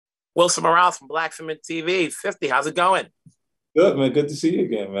Wilson Morales from Black Film and TV, 50. How's it going? Good, man. Good to see you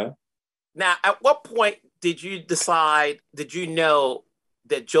again, man. Now, at what point did you know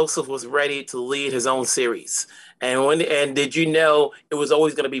that Joseph was ready to lead his own series? And did you know it was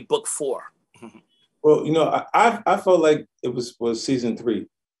always going to be book four? Well, I felt like it was season three.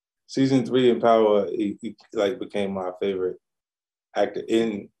 Season three in Power, he like became my favorite actor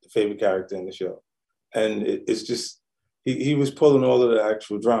in the favorite character in the show. And it's just he was pulling all of the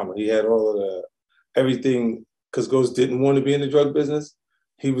actual drama. He had all of the everything because Ghost didn't want to be in the drug business.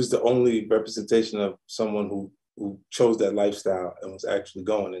 He was the only representation of someone who chose that lifestyle and was actually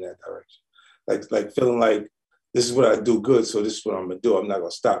going in that direction. Like feeling like this is what I do good, so this is what I'm gonna do. I'm not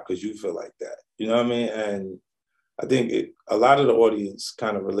gonna stop because you feel like that. You know what I mean? And I think a lot of the audience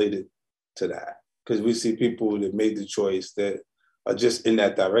kind of related to that because we see people that made the choice that are just in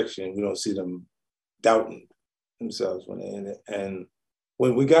that direction. We don't see them doubting themselves when they're in it. And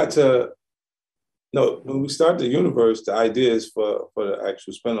when we got to no, when we started the universe, the ideas for the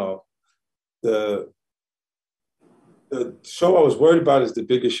actual spinoff, the the show I was worried about is the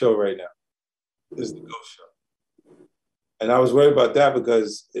biggest show right now, is the Ghost Show. And I was worried about that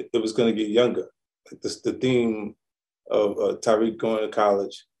because it was going to get younger. Like this, the theme of Tariq going to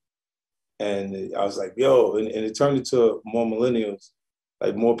college. And I was like, yo, and it turned into more millennials,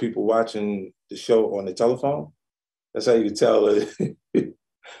 like more people watching the show on the telephone. That's how you can tell that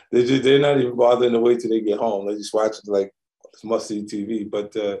they're not even bothering to wait till they get home. They're just watching like must-see TV.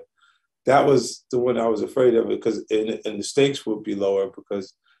 But that was the one I was afraid of because and the stakes would be lower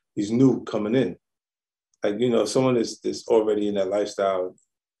because he's new coming in. Like, someone that's already in that lifestyle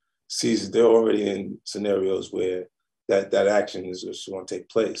sees they're already in scenarios where that action is just going to take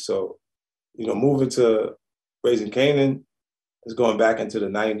place. So, moving to Raising Canaan is going back into the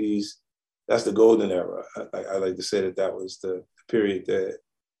 90s. That's the golden era. I like to say that was the period that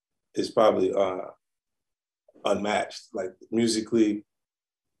is probably unmatched. Like musically,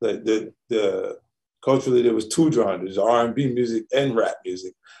 the culturally there was two genres: R&B music and rap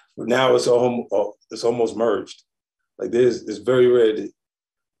music. But now it's almost merged. Like it's very rare that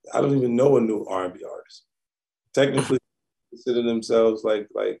I don't even know a new R&B artist. Technically, consider themselves like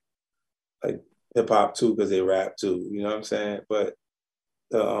hip hop too because they rap too. You know what I'm saying? But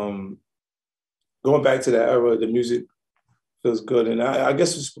going back to that era, the music feels good, and I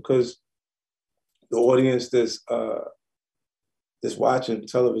guess it's because the audience that's watching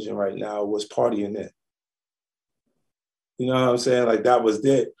television right now was partying it. You know what I'm saying? Like that was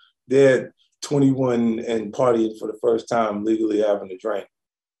they're 21 and partying for the first time, legally having a drink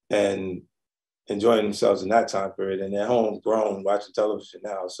and enjoying themselves in that time period. And they're home grown watching television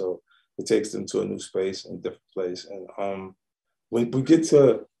now. So it takes them to a new space and a different place. And when we get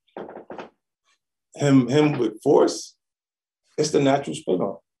to him with Force, it's the natural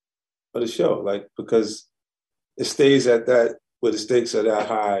spin-off of the show. Like, because it stays at that where the stakes are that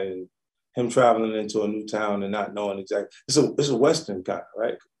high and him traveling into a new town and not knowing exactly. It's a Western kind of,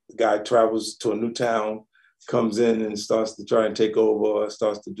 right? The guy travels to a new town, comes in and starts to try and take over,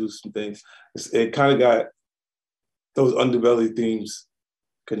 starts to do some things. It kind of got those underbelly themes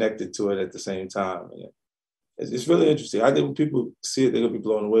connected to it at the same time. And it's really interesting. I think when people see it, they're gonna be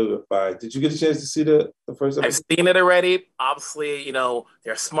blown away by it. Did you get a chance to see the first I've episode? seen it already. Obviously,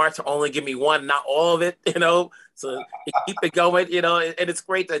 they're smart to only give me one, not all of it, so you keep it going, and it's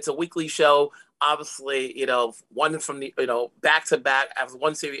great that it's a weekly show. Obviously, one from the, back to back. As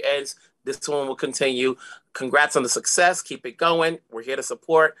one series ends, this one will continue. Congrats on the success. Keep it going. We're here to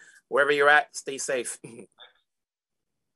support. Wherever you're at, stay safe.